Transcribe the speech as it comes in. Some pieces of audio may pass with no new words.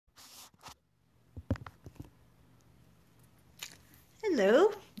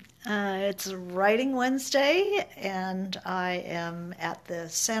Hello. It's Writing Wednesday, and I am at the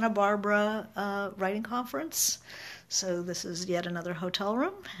Santa Barbara Writing Conference. So this is yet another hotel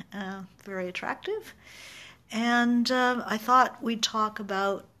room, very attractive. And I thought we'd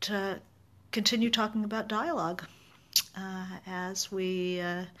continue talking about dialogue as we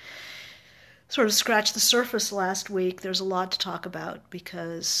sort of scratched the surface last week. There's a lot to talk about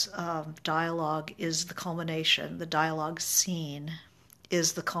because dialogue is the culmination, the dialogue scene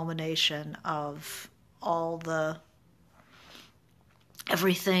is the culmination of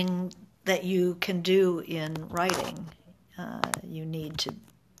everything that you can do in writing, you need to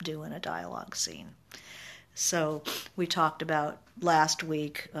do in a dialogue scene. So we talked about last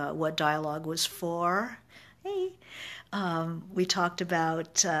week what dialogue was for. Hey, we talked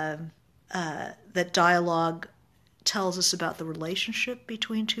about that dialogue tells us about the relationship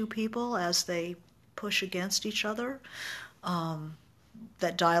between two people as they push against each other.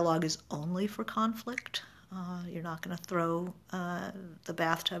 That dialogue is only for conflict. You're not going to throw the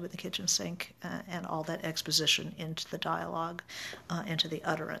bathtub at the kitchen sink and all that exposition into the dialogue, into the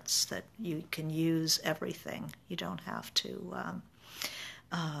utterance, that you can use everything. You don't have to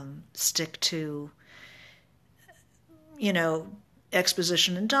stick to,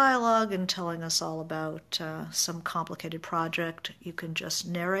 exposition and dialogue and telling us all about some complicated project. You can just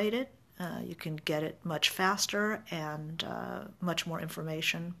narrate it. You can get it much faster and much more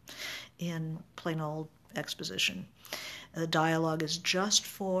information in plain old exposition. The dialogue is just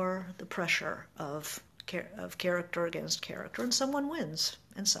for the pressure of character against character, and someone wins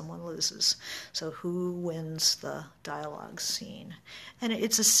and someone loses. So who wins the dialogue scene? And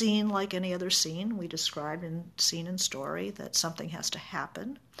it's a scene like any other scene we described in Scene and Story, that something has to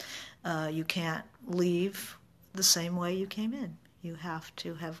happen. You can't leave the same way you came in. You have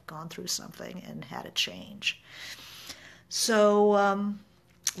to have gone through something and had a change. So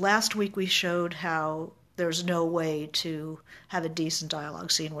last week we showed how there's no way to have a decent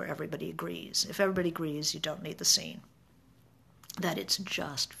dialogue scene where everybody agrees. If everybody agrees, you don't need the scene. That it's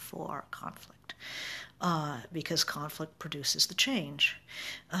just for conflict. Because conflict produces the change.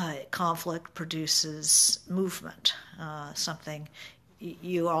 Conflict produces movement. Something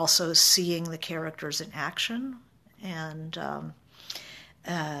you're also seeing the characters in action. And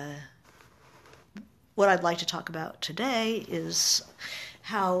what I'd like to talk about today is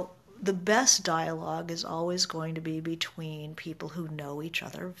how the best dialogue is always going to be between people who know each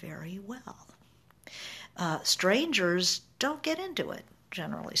other very well. Strangers don't get into it,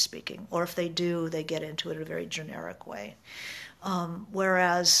 generally speaking, or if they do, they get into it in a very generic way.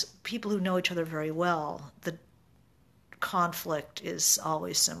 Whereas people who know each other very well, the conflict is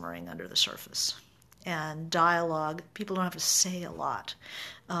always simmering under the surface. And dialogue, people don't have to say a lot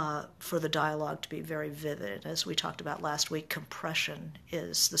for the dialogue to be very vivid. As we talked about last week, compression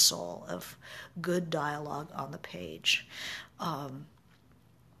is the soul of good dialogue on the page.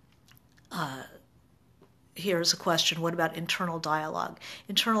 Here's a question: what about internal dialogue?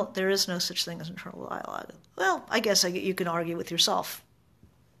 There is no such thing as internal dialogue. Well, I guess you can argue with yourself.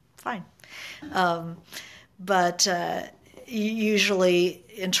 Fine. But usually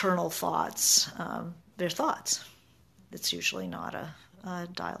internal thoughts, they're thoughts. It's usually not a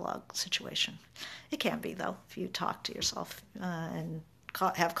dialogue situation. It can be, though, if you talk to yourself and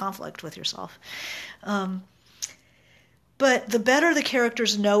have conflict with yourself. But the better the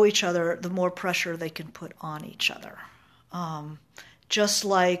characters know each other, the more pressure they can put on each other. And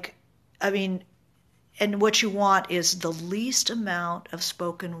what you want is the least amount of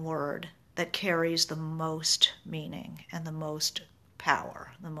spoken word that carries the most meaning and the most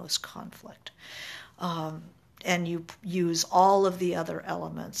power, the most conflict. And you use all of the other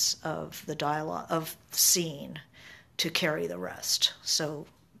elements of the dialogue, of the scene, to carry the rest. So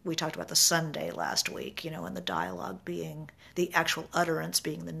we talked about the sundae last week, and the dialogue being, the actual utterance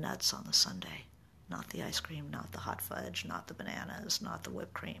being the nuts on the sundae. Not the ice cream, not the hot fudge, not the bananas, not the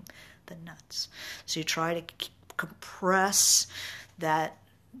whipped cream, the nuts. So you try to compress that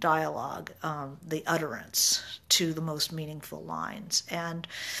dialogue, the utterance, to the most meaningful lines. And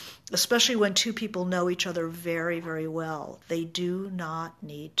especially when two people know each other very, very well, they do not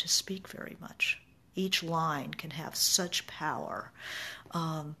need to speak very much. Each line can have such power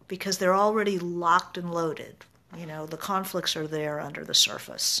because they're already locked and loaded. The conflicts are there under the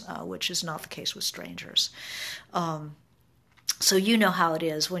surface, which is not the case with strangers. So you know how it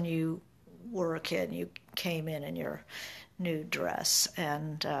is when you were a kid and you came in your new dress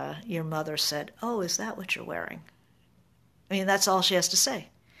and your mother said, "Oh, is that what you're wearing?" That's all she has to say.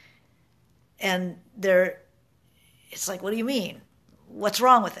 And it's like, what do you mean? What's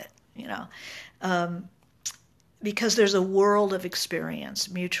wrong with it? because there's a world of experience,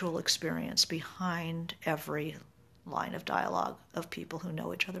 mutual experience behind every line of dialogue of people who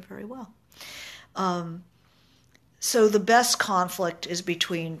know each other very well. So the best conflict is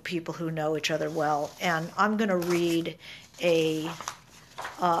between people who know each other well. And I'm going to read a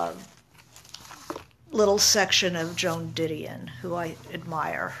little section of Joan Didion, who I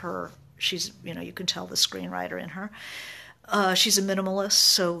admire. She's, you can tell the screenwriter in her. She's a minimalist,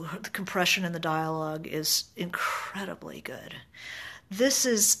 so the compression in the dialogue is incredibly good. This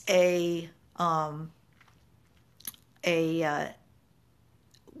is a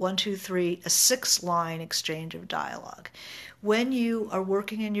 6-line exchange of dialogue. When you are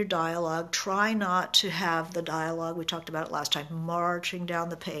working in your dialogue, try not to have the dialogue, we talked about it last time, marching down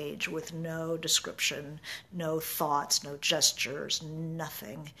the page with no description, no thoughts, no gestures,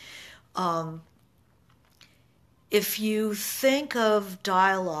 nothing. If you think of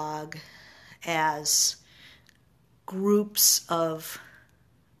dialogue as groups of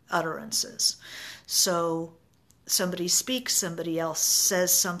utterances, so somebody speaks, somebody else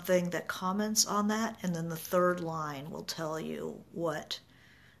says something that comments on that, and then the third line will tell you what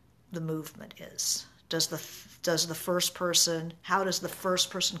the movement is. How does the first person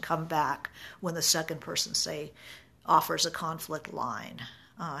come back when the second person, say, offers a conflict line?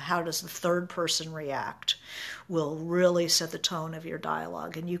 How does the third person react? Will really set the tone of your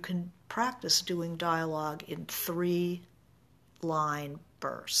dialogue. And you can practice doing dialogue in 3-line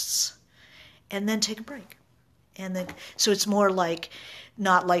bursts. And then take a break. And then, so it's more like,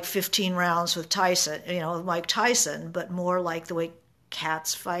 not like 15 rounds with Tyson, Mike Tyson, but more like the way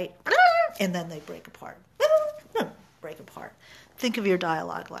cats fight, and then they break apart. Think of your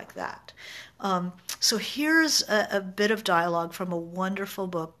dialogue like that. So here's a bit of dialogue from a wonderful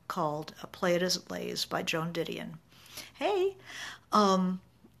book called Play It As It Lays by Joan Didion. Hey. And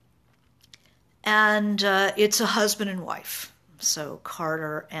it's a husband and wife, so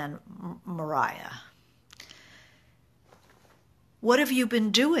Carter and Mariah. "What have you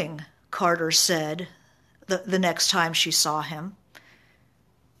been doing?" Carter said the next time she saw him.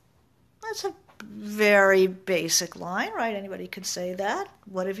 That's a very basic line, right? Anybody could say that.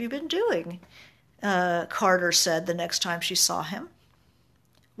 "What have you been doing?" Carter said the next time she saw him.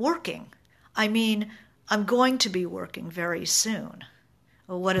 "Working. I mean, I'm going to be working very soon."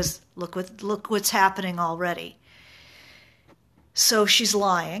 Well, look what's happening already. So she's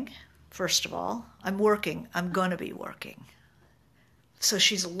lying, first of all. "I'm working. I'm going to be working." So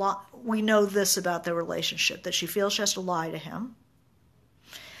we know this about their relationship, that she feels she has to lie to him.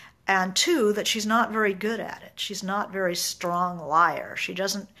 And 2, that she's not very good at it. She's not a very strong liar. She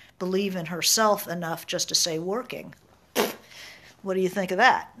doesn't believe in herself enough just to say working. What do you think of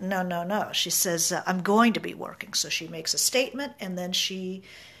that? No. She says, "I'm going to be working." So she makes a statement, and then she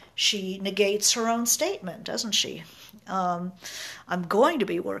negates her own statement, doesn't she? "I'm going to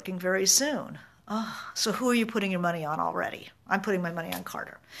be working very soon." Oh, so who are you putting your money on already? I'm putting my money on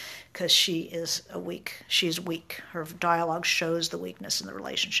Carter, because she's weak. Her dialogue shows the weakness in the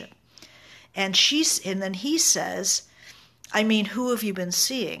relationship. And then he says, "I mean, who have you been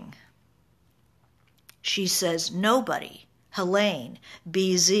seeing?" She says, "Nobody. Helene,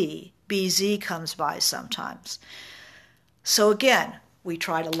 BZ. BZ comes by sometimes." So again, we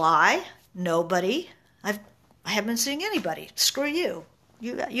try to lie. Nobody. I haven't been seeing anybody. Screw you.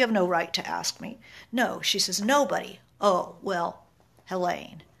 You have no right to ask me. No, she says, "Nobody." "Oh, well,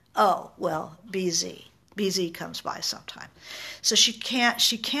 Helene." "Oh, well, BZ. BZ comes by sometime." So she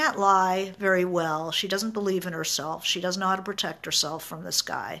can't lie very well. She doesn't believe in herself. She doesn't know how to protect herself from this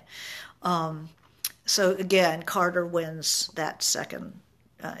guy. So again, Carter wins that second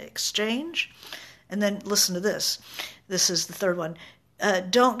exchange. And then listen to this. This is the third one.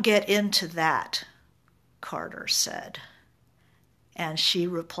 "Don't get into that," Carter said. And she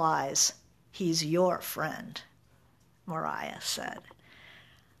replies, "He's your friend," Mariah said.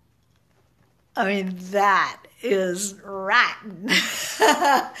 I mean, that is rotten.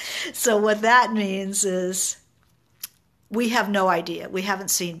 So what that means is we have no idea. We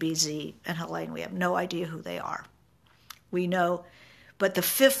haven't seen BZ and Helene. We have no idea who they are. We know, but the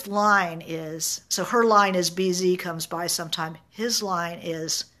 5th line is, so her line is BZ comes by sometime. His line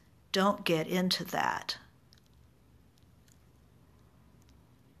is, "Don't get into that."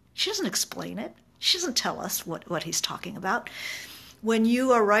 She doesn't explain it. She doesn't tell us what he's talking about. When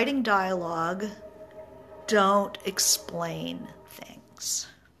you are writing dialogue, don't explain things.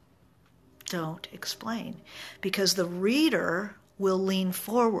 Don't explain. Because the reader will lean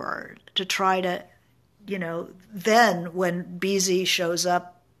forward to try to, then when BZ shows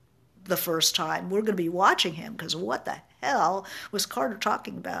up the first time, we're going to be watching him because what the hell was Carter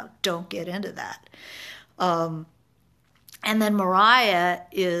talking about? Don't get into that. And then Mariah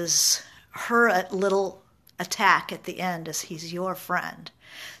is her little attack at the end is he's your friend.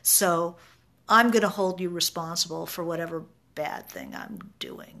 So I'm going to hold you responsible for whatever bad thing I'm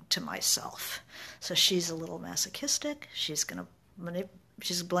doing to myself. So she's a little masochistic. She's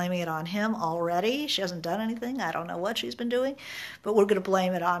blaming it on him already. She hasn't done anything. I don't know what she's been doing, but we're going to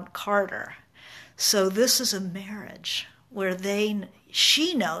blame it on Carter. So this is a marriage where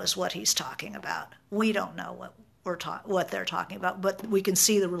she knows what he's talking about. We don't know what they're talking about, but we can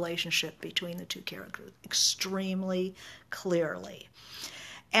see the relationship between the two characters extremely clearly.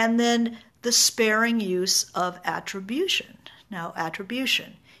 And then the sparing use of attribution. Now,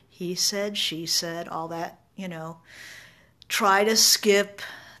 attribution, he said, she said, all that, try to skip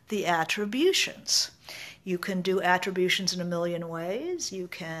the attributions. You can do attributions in a million ways. You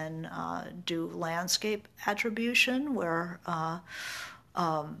can do landscape attribution where,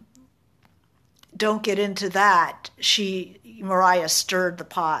 don't get into that. Mariah stirred the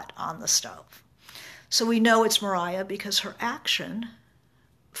pot on the stove. So we know it's Mariah because her action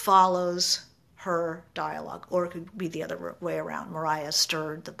follows her dialogue, or it could be the other way around. Mariah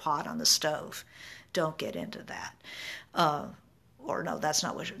stirred the pot on the stove. Don't get into that. Or no, that's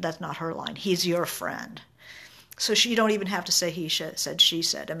not her line. He's your friend. So you don't even have to say he said, she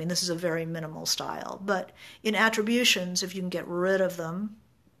said. I mean, this is a very minimal style. But in attributions, if you can get rid of them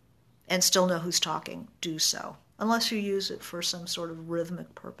and still know who's talking, do so. Unless you use it for some sort of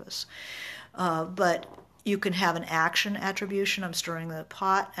rhythmic purpose. But you can have an action attribution. I'm stirring the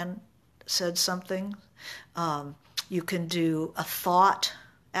pot and said something. You can do a thought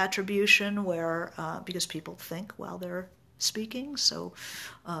attribution where, because people think while they're speaking, so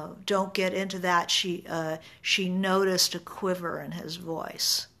don't get into that. She noticed a quiver in his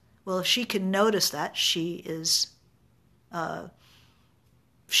voice. Well, if she can notice that, she is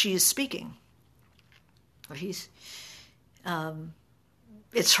speaking.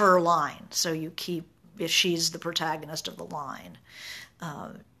 It's her line, so you keep. If she's the protagonist of the line,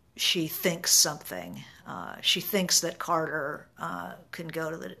 she thinks something. She thinks that Carter can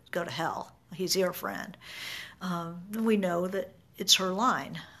go to hell. He's your friend. We know that it's her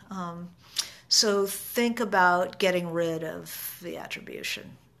line. So think about getting rid of the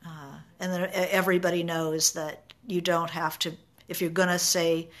attribution. And then everybody knows that you don't have to, if you're going to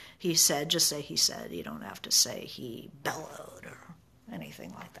say he said, just say he said. You don't have to say he bellowed or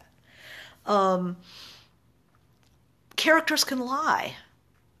anything like that. Characters can lie.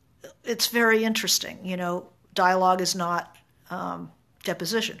 It's very interesting. Dialogue is not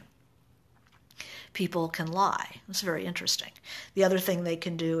deposition. People can lie. It's very interesting. The other thing they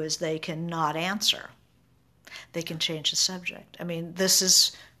can do is they can not answer. They can change the subject. I mean, this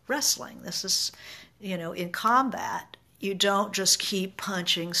is wrestling. This is, in combat, you don't just keep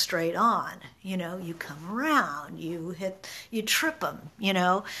punching straight on. You come around, you trip them,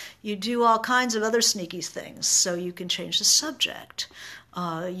 you do all kinds of other sneaky things so you can change the subject.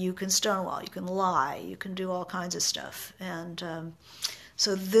 You can stonewall, you can lie, you can do all kinds of stuff. And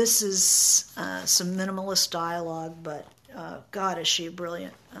so this is some minimalist dialogue, but God, is she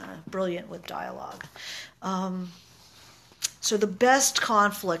brilliant with dialogue. So the best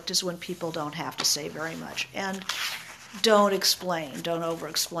conflict is when people don't have to say very much. And don't explain, don't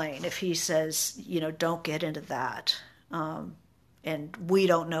over-explain. If he says, don't get into that, and we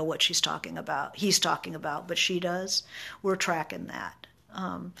don't know what he's talking about, but she does, we're tracking that.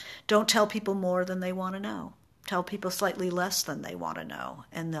 Don't tell people more than they want to know. Tell people slightly less than they want to know,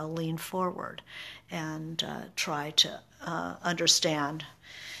 and they'll lean forward and try to understand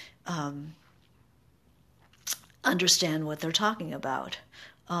what they're talking about.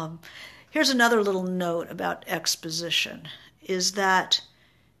 Here's another little note about exposition, is that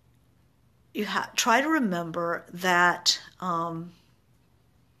you try to remember that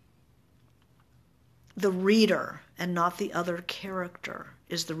the reader and not the other character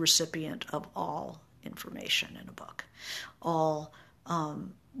is the recipient of all information in a book, all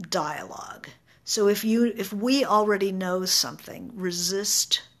dialogue. So if we already know something,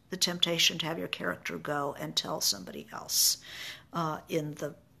 resist the temptation to have your character go and tell somebody else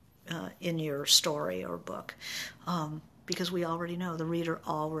in your story or book, because we already know, the reader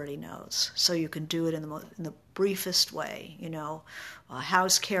already knows. So you can do it in the briefest way.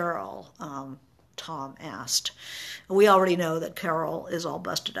 How's Carol? Tom asked. We already know that Carol is all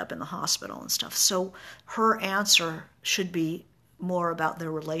busted up in the hospital and stuff. So her answer should be more about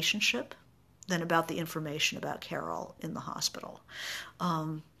their relationship than about the information about Carol in the hospital.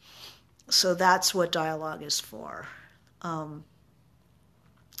 So that's what dialogue is for. To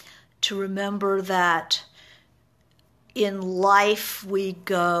remember that in life,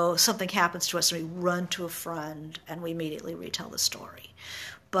 something happens to us and we run to a friend and we immediately retell the story.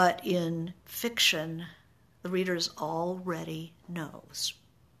 But in fiction, the reader already knows.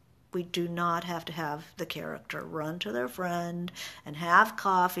 We do not have to have the character run to their friend and have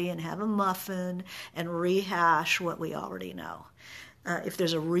coffee and have a muffin and rehash what we already know. If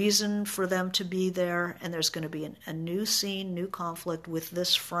there's a reason for them to be there and there's going to be a new scene, new conflict with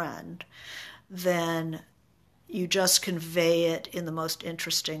this friend, then you just convey it in the most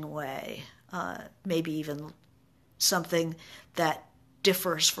interesting way, maybe even something that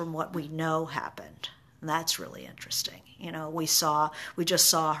differs from what we know happened. And that's really interesting. We just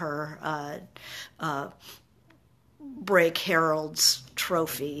saw her break Harold's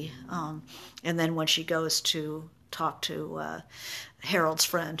trophy, and then when she goes to talk to Harold's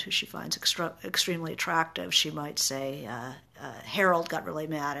friend, who she finds extremely attractive, she might say, Harold got really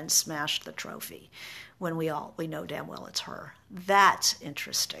mad and smashed the trophy, when we know damn well it's her. That's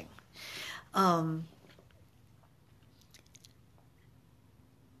interesting.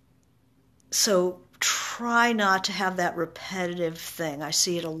 So try not to have that repetitive thing. I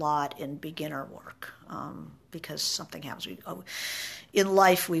see it a lot in beginner work, because something happens. In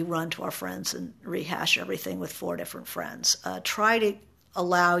life, we run to our friends and rehash everything with 4 different friends. Try to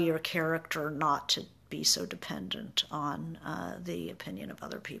allow your character not to be so dependent on the opinion of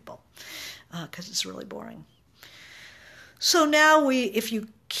other people, because it's really boring. So now if you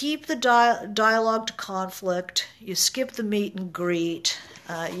keep the dialogue to conflict, you skip the meet and greet,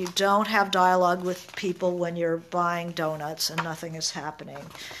 you don't have dialogue with people when you're buying donuts and nothing is happening.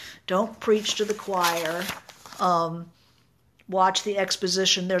 Don't preach to the choir. Watch the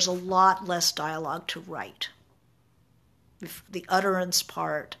exposition. There's a lot less dialogue to write. The utterance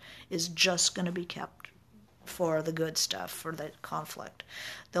part is just going to be kept for the good stuff, for the conflict.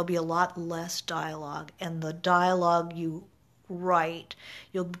 There'll be a lot less dialogue, and the dialogue you write,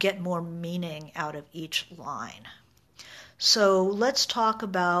 you'll get more meaning out of each line. So let's talk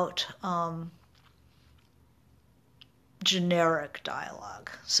about generic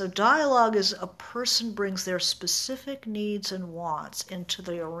dialogue. So dialogue is a person brings their specific needs and wants into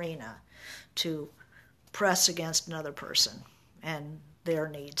the arena to press against another person and their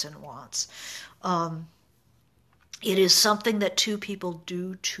needs and wants. It is something that 2 people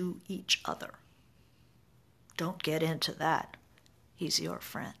do to each other. Don't get into that. He's your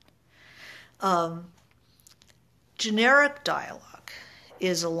friend. Generic dialogue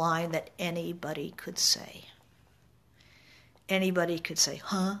is a line that anybody could say. Anybody could say,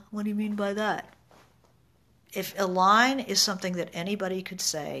 huh? What do you mean by that? If a line is something that anybody could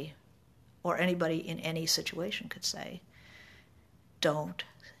say, or anybody in any situation could say, don't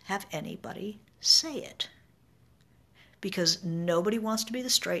have anybody say it. Because nobody wants to be the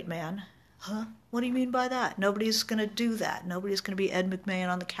straight man. Huh? What do you mean by that? Nobody's going to do that. Nobody's going to be Ed McMahon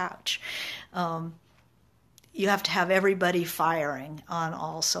on the couch. You have to have everybody firing on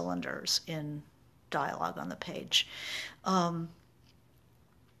all cylinders in dialogue on the page.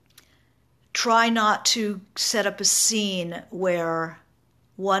 Try not to set up a scene where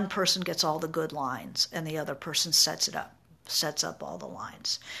one person gets all the good lines and the other person sets up all the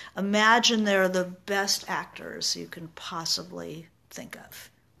lines. Imagine they're the best actors you can possibly think of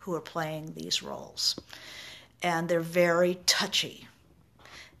who are playing these roles. And they're very touchy.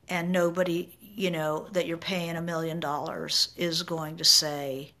 And nobody, that you're paying $1 million is going to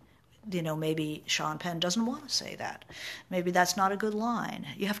say, maybe Sean Penn doesn't want to say that. Maybe that's not a good line.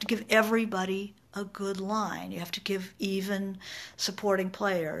 You have to give everybody a good line. You have to give even supporting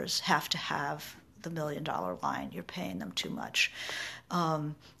players have to have the $1 million line. You're paying them too much.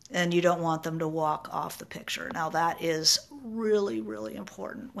 And you don't want them to walk off the picture. Now that is really, really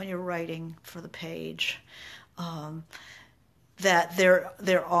important when you're writing for the page, that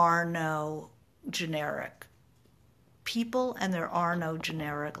there are no generic people and there are no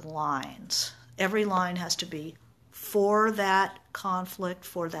generic lines. Every line has to be for that conflict,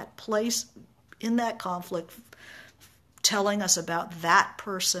 for that place in that conflict, telling us about that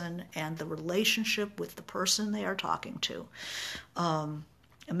person and the relationship with the person they are talking to.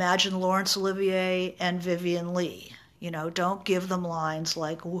 Imagine Laurence Olivier and Vivian Leigh. Don't give them lines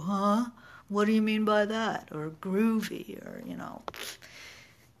like, huh? What do you mean by that? Or groovy, or,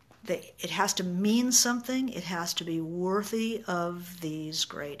 it has to mean something. It has to be worthy of these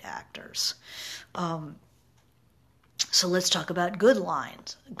great actors. So let's talk about good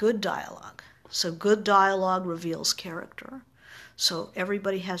lines, good dialogue. So good dialogue reveals character. So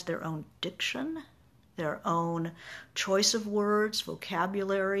everybody has their own diction, their own choice of words,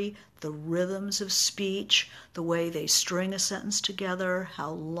 vocabulary, the rhythms of speech, the way they string a sentence together,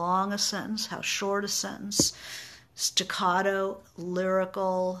 how long a sentence, how short a sentence. staccato,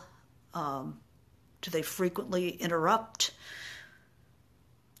 lyrical? Do they frequently interrupt?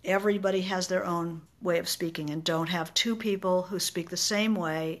 Everybody has their own way of speaking, and don't have two people who speak the same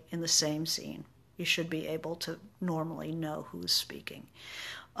way in the same scene. You should be able to normally know who's speaking.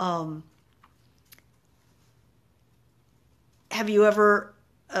 Have you ever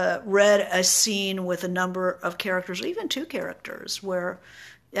read a scene with a number of characters, or even two characters, where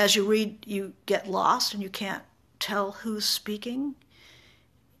as you read you get lost and you can't tell who's speaking?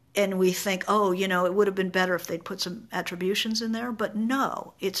 And we think, oh, it would have been better if they'd put some attributions in there. But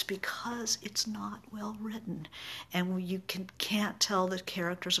no, it's because it's not well written. And you can't tell the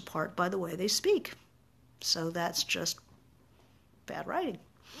characters apart by the way they speak. So that's just bad writing.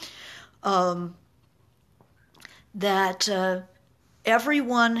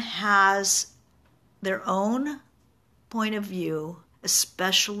 Everyone has their own point of view,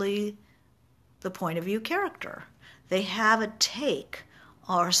 especially the point of view character. They have a take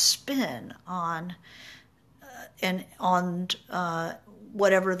or spin on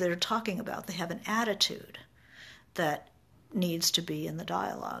whatever they're talking about. They have an attitude that needs to be in the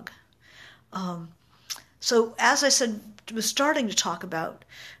dialogue. So as I said, I was starting to talk about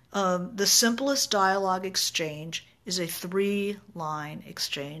the simplest dialogue exchange is a 3-line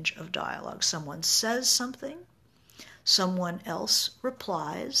exchange of dialogue. Someone says something, someone else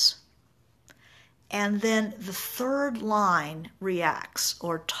replies, and then the third line reacts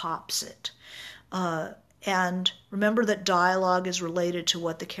or tops it. And remember that dialogue is related to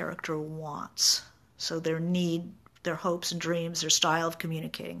what the character wants. So their need, their hopes and dreams, their style of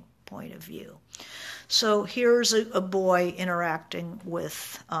communicating, point of view. So here's a boy interacting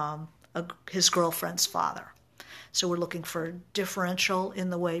with his girlfriend's father. So we're looking for a differential in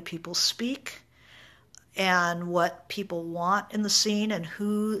the way people speak and what people want in the scene and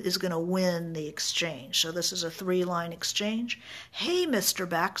who is going to win the exchange. So this is a 3-line exchange. "Hey, Mr.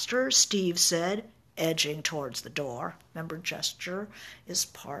 Baxter," Steve said, edging towards the door. Remember, gesture is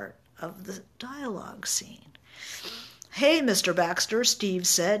part of the dialogue scene. "Hey, Mr. Baxter," Steve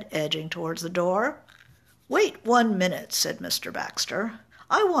said, edging towards the door. "Wait 1 minute," said Mr. Baxter.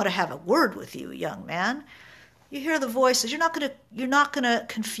 "I want to have a word with you, young man." You hear the voices. You're not going to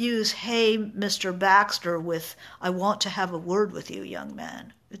confuse "Hey, Mr. Baxter" with "I want to have a word with you, young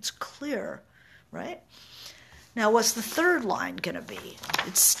man." It's clear, right? Now, what's the third line going to be?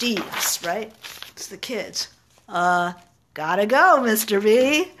 It's Steve's, right? It's the kids. Gotta go, Mr.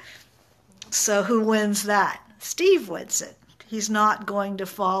 B. So who wins that? Steve wins it. He's not going to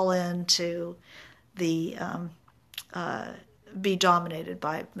fall into the be dominated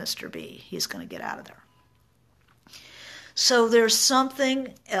by Mr. B. He's going to get out of there. So there's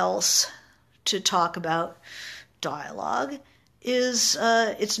something else to talk about dialogue. We've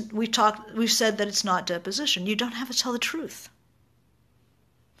said that it's not deposition. You don't have to tell the truth.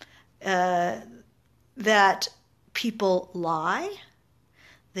 That people lie,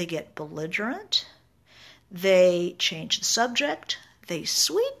 they get belligerent, they change the subject, they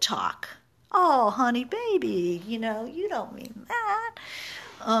sweet talk. "Oh, honey, baby, you don't mean that."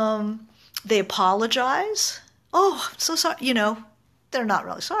 They apologize. "Oh, I'm so sorry." They're not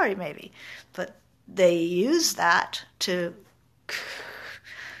really sorry, maybe, but they use that to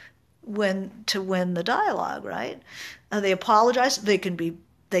win the dialogue, right? They apologize. They can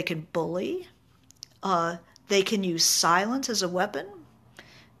bully. They can use silence as a weapon.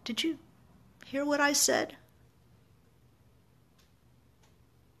 Did you hear what I said?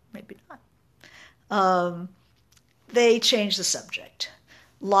 Maybe not. They change the subject.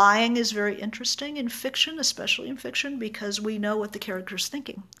 Lying is very interesting in fiction, especially in fiction, because we know what the character's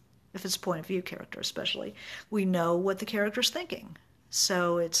thinking. If it's a point of view character especially, we know what the character's thinking.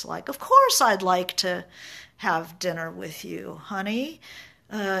 So it's like, "Of course I'd like to have dinner with you, honey."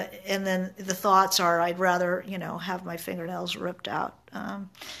 And then the thoughts are, "I'd rather, have my fingernails ripped out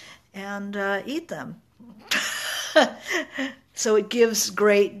and eat them." So it gives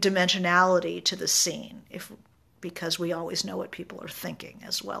great dimensionality to the scene because we always know what people are thinking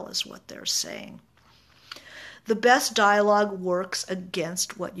as well as what they're saying. The best dialogue works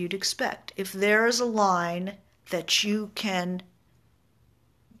against what you'd expect. If there is a line that you can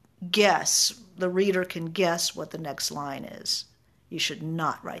guess, the reader can guess what the next line is, you should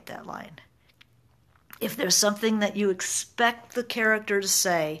not write that line. If there's something that you expect the character to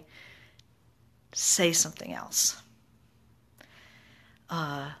say something else.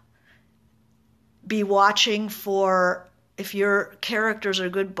 Be watching for, if your characters are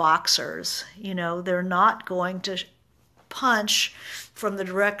good boxers, they're not going to punch from the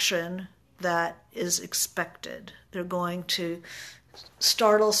direction that is expected. They're going to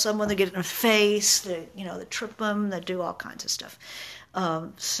startle someone, they get in the face, they trip them, they do all kinds of stuff.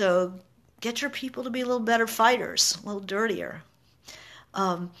 So get your people to be a little better fighters, a little dirtier.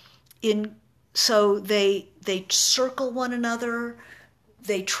 So they circle one another,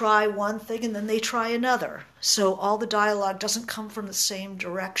 they try one thing and then they try another. So all the dialogue doesn't come from the same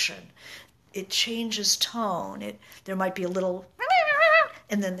direction. It changes tone. There might be a little,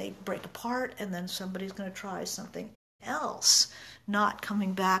 and then they break apart, and then somebody's going to try something else, not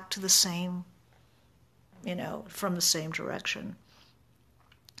coming back to the same, from the same direction.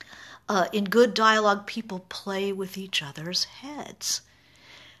 In good dialogue, people play with each other's heads.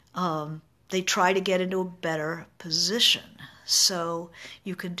 They try to get into a better position. So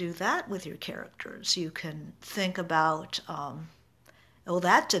you can do that with your characters. You can think about,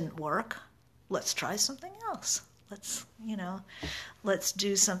 that didn't work. Let's try something else. Let's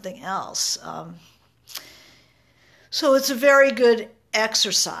do something else. So it's a very good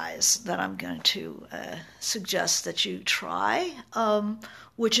exercise that I'm going to suggest that you try,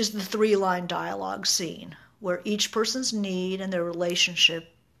 which is the 3-line dialogue scene, where each person's need and their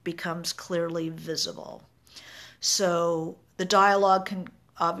relationship becomes clearly visible. So the dialogue can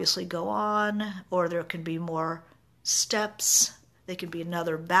obviously go on, or there can be more steps. There can be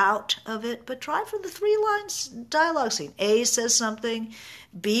another bout of it, but try for the 3 dialogue scene. A says something,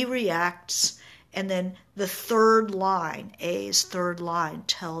 B reacts, and then the third line, A's third line,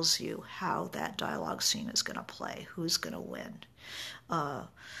 tells you how that dialogue scene is going to play, who's going to win.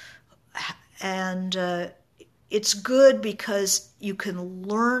 It's good because you can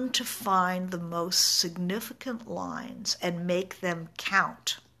learn to find the most significant lines and make them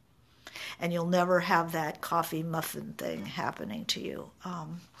count. And you'll never have that coffee muffin thing happening to you.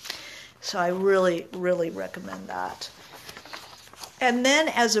 So I really, really recommend that. And then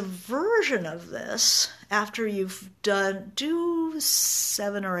as a version of this, after you've do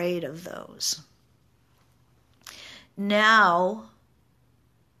 7 or 8 of those. Now,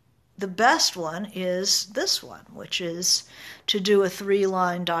 the best one is this one, which is to do a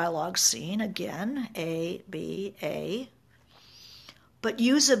 3-line dialogue scene. Again, A, B, A. But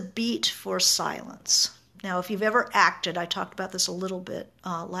use a beat for silence. Now, if you've ever acted, I talked about this a little bit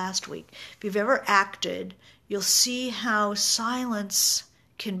last week. If you've ever acted, you'll see how silence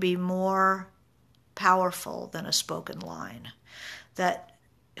can be more powerful than a spoken line. That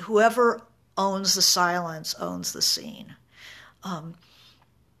whoever owns the silence owns the scene. I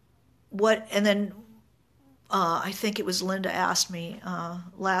think it was Linda asked me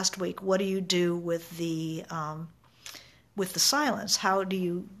last week, what do you do with the silence? How do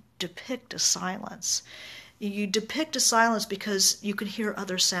you depict a silence? You depict a silence because you can hear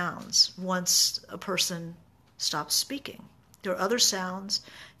other sounds once a person stops speaking. There are other sounds.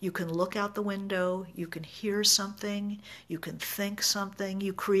 You can look out the window. You can hear something. You can think something.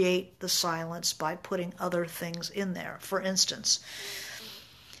 You create the silence by putting other things in there. For instance,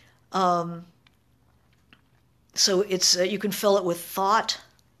 so it's you can fill it with thought,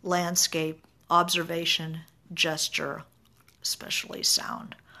 landscape, observation, gesture, especially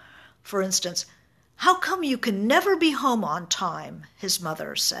sound. For instance, "How come you can never be home on time?" his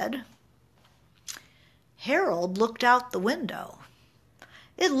mother said. Harold looked out the window.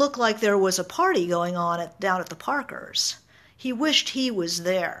 It looked like there was a party going on down at the Parkers. He wished he was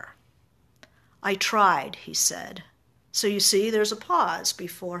there. "I tried," he said. So you see, there's a pause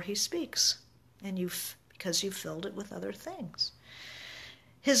before he speaks, and because you filled it with other things.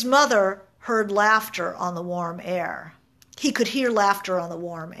 His mother heard laughter on the warm air. He could hear laughter on the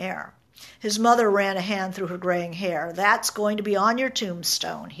warm air. His mother ran a hand through her graying hair. "That's going to be on your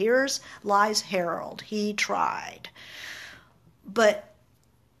tombstone. Here lies Harold. He tried." But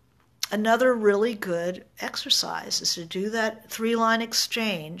another really good exercise is to do that 3-line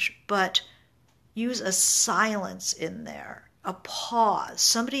exchange, but use a silence in there, a pause.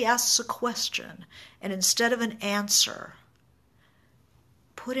 Somebody asks a question, and instead of an answer,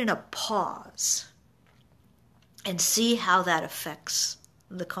 put in a pause and see how that affects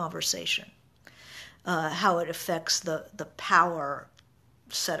the conversation, how it affects the power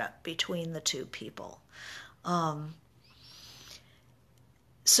setup between the two people.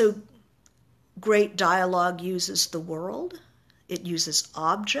 So great dialogue uses the world. It uses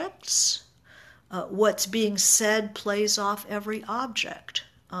objects. What's being said plays off every object,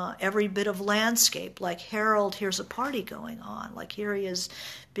 every bit of landscape. Like Harold hears a party going on. Like here he is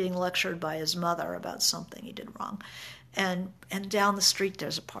being lectured by his mother about something he did wrong. And down the street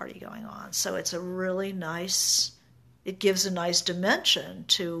there's a party going on. So it's a really nice it gives a nice dimension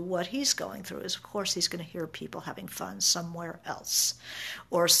to what he's going through. Is, of course, he's going to hear people having fun somewhere else,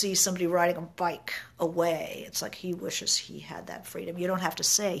 or see somebody riding a bike away. It's like he wishes he had that freedom. You don't have to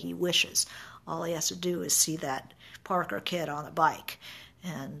say he wishes. All he has to do is see that Parker kid on a bike,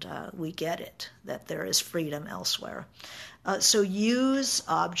 and we get it, that there is freedom elsewhere. So use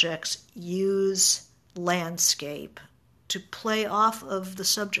objects, use landscape to play off of the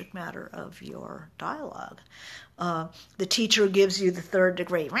subject matter of your dialogue. The teacher gives you the third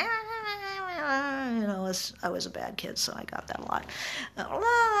degree. You know, I was a bad kid, so I got that a lot.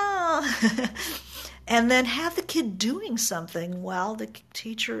 And then have the kid doing something while the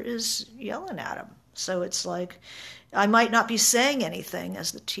teacher is yelling at him. So it's like, I might not be saying anything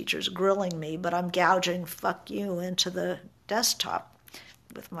as the teacher's grilling me, but I'm gouging "fuck you" into the desktop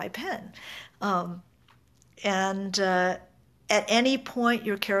with my pen. And at any point,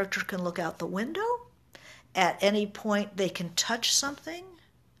 your character can look out the window. At any point, they can touch something,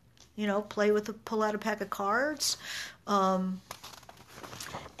 you know, pull out a pack of cards. And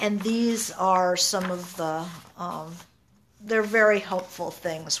these are some of the, they're very helpful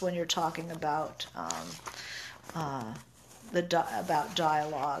things when you're talking about about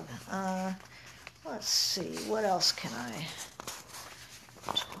dialogue. Let's see, what else can I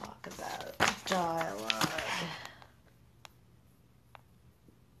talk about? Dialogue.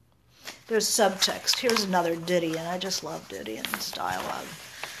 There's subtext. Here's another ditty, and I just love ditty and its dialogue.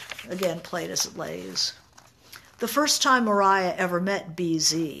 Again, played as it lays. The first time Mariah ever met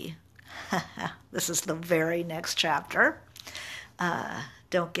BZ, this is the very next chapter.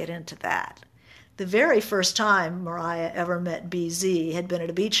 Don't get into that. The very first time Mariah ever met BZ had been at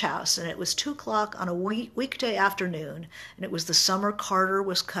a beach house, and it was 2 o'clock on a weekday afternoon, and it was the summer Carter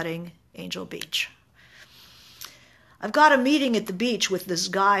was cutting Angel Beach. "I've got a meeting at the beach with this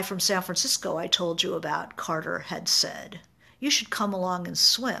guy from San Francisco I told you about," Carter had said. "You should come along and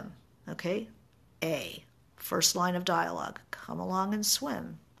swim." Okay? A. First line of dialogue. Come along and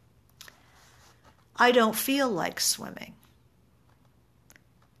swim. "I don't feel like swimming."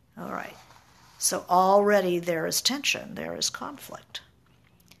 All right. So already there is tension. There is conflict.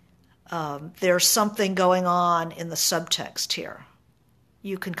 There's something going on in the subtext here.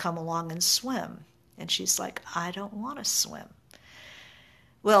 "You can come along and swim." And she's like, "I don't want to swim."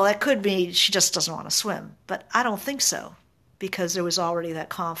 Well, that could be she just doesn't want to swim, but I don't think so, because there was already that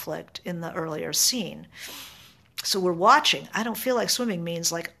conflict in the earlier scene. So we're watching. I don't feel like swimming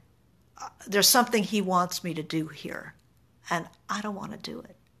means like there's something he wants me to do here, and I don't want to do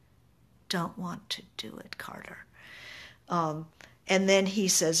it. Don't want to do it, Carter. And then he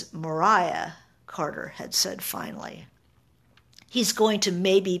says, "Mariah," Carter had said finally. "He's going to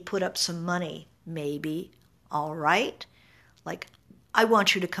maybe put up some money." Maybe. All right. Like, I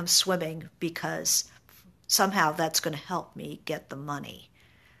want you to come swimming because somehow that's going to help me get the money.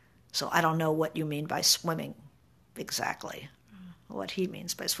 So I don't know what you mean by swimming exactly, what he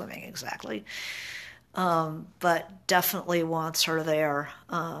means by swimming exactly. But definitely wants her there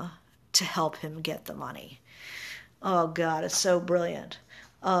to help him get the money. Oh, God, it's so brilliant.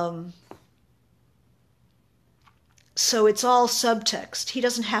 So it's all subtext. He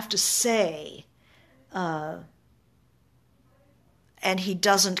doesn't have to say, and he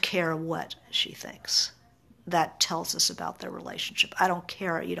doesn't care what she thinks. That tells us about their relationship. I don't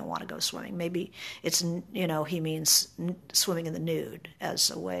care you don't want to go swimming. Maybe it's, you know, he means swimming in the nude as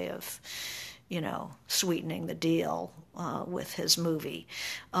a way of, you know, sweetening the deal with his movie.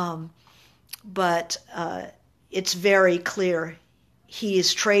 But it's very clear he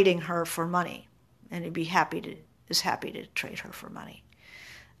is trading her for money, and is happy to trade her for money.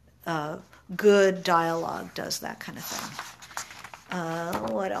 Good dialogue does that kind of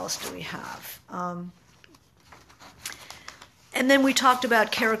thing. What else do we have? And then we talked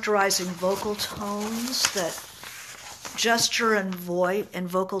about characterizing vocal tones, that gesture and voice and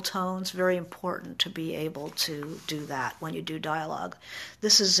vocal tones, very important to be able to do that when you do dialogue.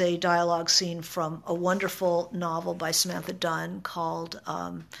 This is a dialogue scene from a wonderful novel by Samantha Dunn called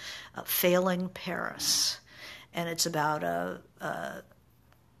Failing Paris. And it's about an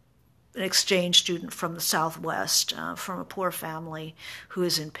exchange student from the Southwest, from a poor family, who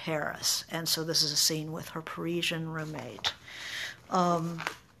is in Paris. And so this is a scene with her Parisian roommate.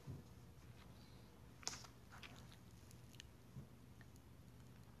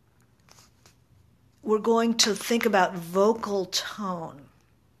 We're going to think about vocal tone.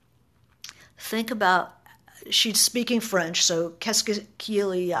 Think about, she's speaking French, so qu'est-ce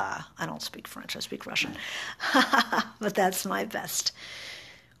qu'il y a? I don't speak French, I speak Russian. But that's my best.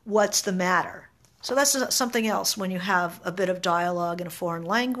 What's the matter? So that's something else when you have a bit of dialogue in a foreign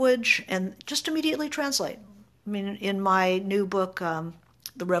language, and just immediately translate. I mean, in my new book,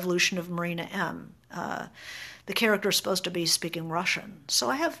 The Revolution of Marina M., the character is supposed to be speaking Russian. So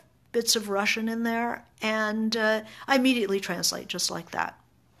I have bits of Russian in there, and I immediately translate just like that.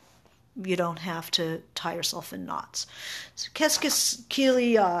 You don't have to tie yourself in knots. So, qu'est-ce qu'il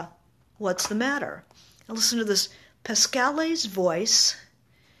y a? What's the matter? Now listen to this. Pascale's voice,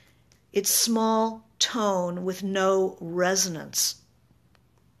 its small tone with no resonance,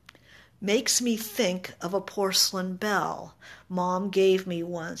 makes me think of a porcelain bell Mom gave me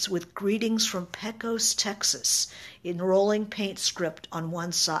once with greetings from Pecos, Texas, in rolling paint script on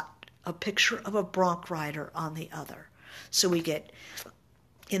one side, a picture of a bronc rider on the other. So we get,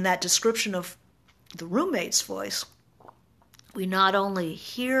 in that description of the roommate's voice, we not only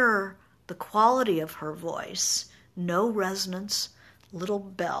hear the quality of her voice, no resonance, little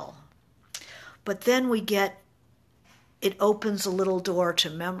bell, but then we get, it opens a little door to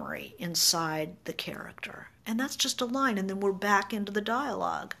memory inside the character. And that's just a line, and then we're back into the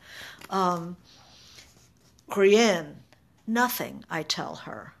dialogue. Rien, nothing, I tell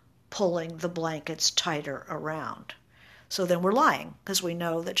her, pulling the blankets tighter around. So then we're lying, because we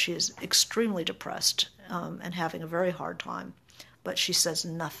know that she is extremely depressed and having a very hard time. But she says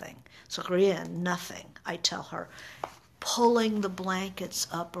nothing. So rien, nothing, I tell her, pulling the blankets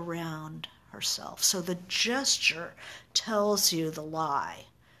up around herself. So the gesture tells you the lie,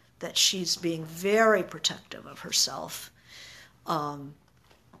 that she's being very protective of herself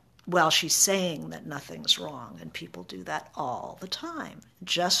while she's saying that nothing's wrong, and people do that all the time.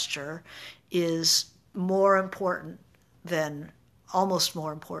 Gesture is more important than, almost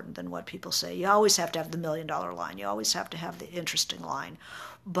more important than what people say. You always have to have the $1 million line. You always have to have the interesting line.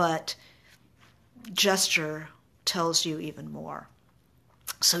 But gesture tells you even more.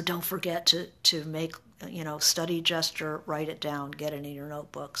 So don't forget to make, study gesture, write it down, get it in your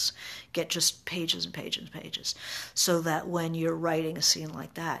notebooks, get just pages and pages and pages, so that when you're writing a scene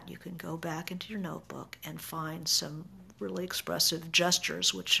like that, you can go back into your notebook and find some really expressive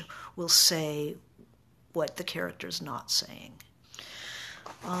gestures which will say what the character's not saying.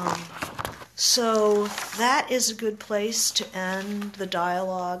 So that is a good place to end the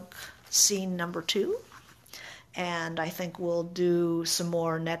dialogue scene number 2. And I think we'll do some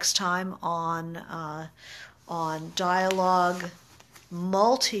more next time on dialogue,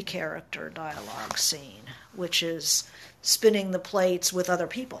 multi-character dialogue scene, which is spinning the plates with other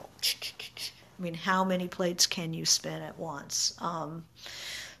people. I mean, how many plates can you spin at once?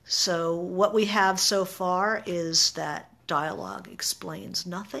 So what we have so far is that dialogue explains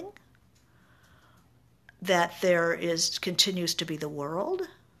nothing, that there continues to be the world,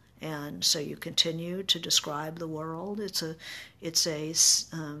 and so you continue to describe the world. It's a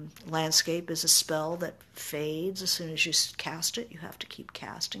landscape is a spell that fades as soon as you cast it. You have to keep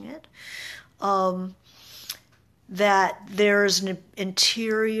casting it. That there's an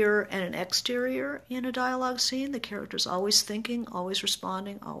interior and an exterior in a dialogue scene. The character's always thinking, always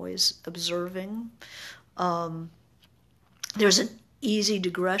responding, always observing. There's an easy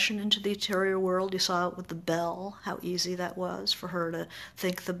digression into the interior world. You saw it with the bell, how easy that was for her to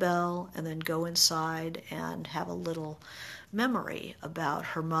think the bell and then go inside and have a little memory about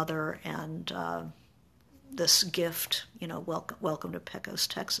her mother and this gift, welcome to Pecos,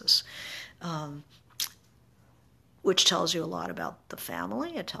 Texas, which tells you a lot about the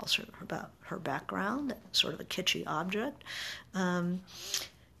family. It tells her about her background, sort of a kitschy object.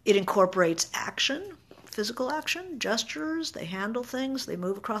 It incorporates action, physical action, gestures. They handle things, they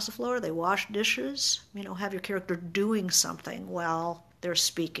move across the floor, they wash dishes. Have your character doing something while they're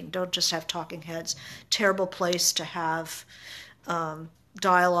speaking. Don't just have talking heads. Terrible place to have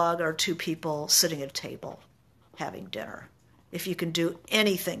dialogue or two people sitting at a table having dinner. If you can do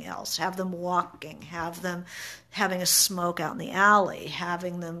anything else, have them walking, have them having a smoke out in the alley,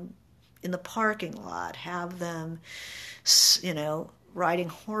 having them in the parking lot, have them, riding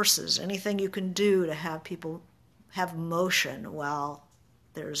horses, anything you can do to have people have motion while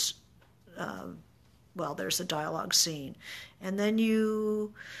there's a dialogue scene. And then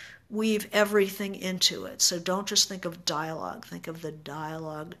you weave everything into it. So don't just think of dialogue, think of the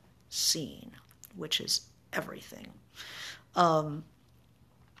dialogue scene, which is everything.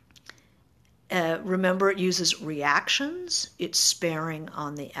 Remember, it uses reactions. It's sparing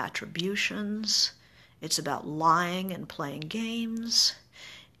on the attributions. It's about lying and playing games.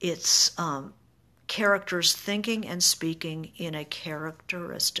 It's characters thinking and speaking in a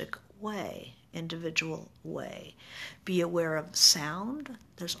characteristic way, individual way. Be aware of sound.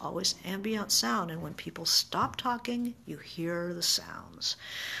 There's always ambient sound, and when people stop talking, you hear the sounds.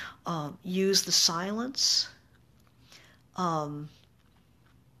 Use the silence.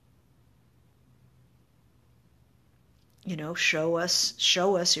 show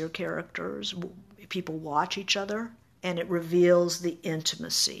us your characters. People watch each other, and it reveals the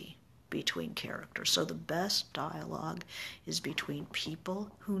intimacy between characters. So the best dialogue is between people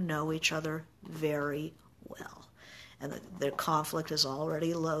who know each other very well, and their conflict is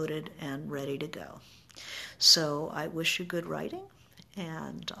already loaded and ready to go. So I wish you good writing,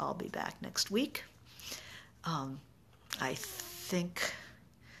 and I'll be back next week. I think,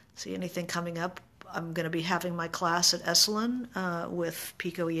 see anything coming up? I'm going to be having my class at Esalen with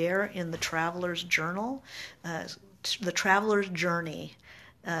Pico Yer in the Traveler's Journal, the Traveler's Journey,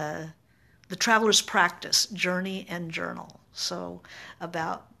 the Traveler's Practice, Journey and Journal. So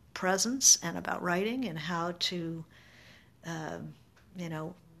about presence and about writing and how to,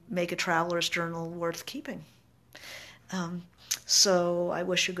 make a traveler's journal worth keeping. So I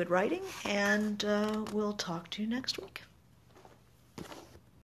wish you good writing, and we'll talk to you next week.